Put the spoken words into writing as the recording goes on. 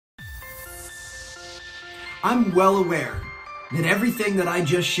I'm well aware that everything that I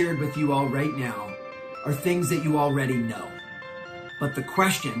just shared with you all right now are things that you already know. But the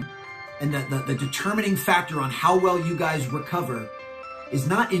question and the determining factor on how well you guys recover is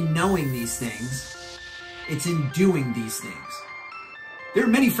not in knowing these things, it's in doing these things. There are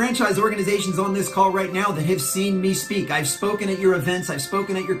many franchise organizations on this call right now that have seen me speak. I've spoken at your events, I've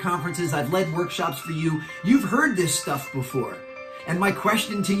spoken at your conferences, I've led workshops for you. You've heard this stuff before. And my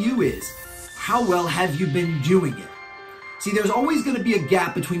question to you is, how well have you been doing it? See, there's always going to be a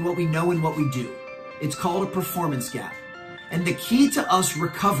gap between what we know and what we do. It's called a performance gap. And the key to us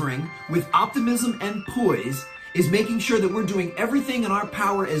recovering with optimism and poise is making sure that we're doing everything in our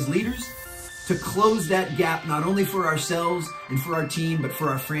power as leaders to close that gap, not only for ourselves and for our team, but for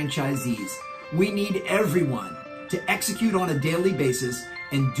our franchisees. We need everyone to execute on a daily basis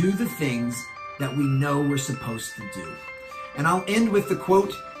and do the things that we know we're supposed to do. And I'll end with the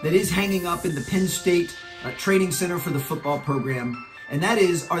quote that is hanging up in the Penn State Training Center for the football program. And that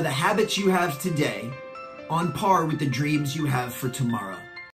is, are the habits you have today on par with the dreams you have for tomorrow?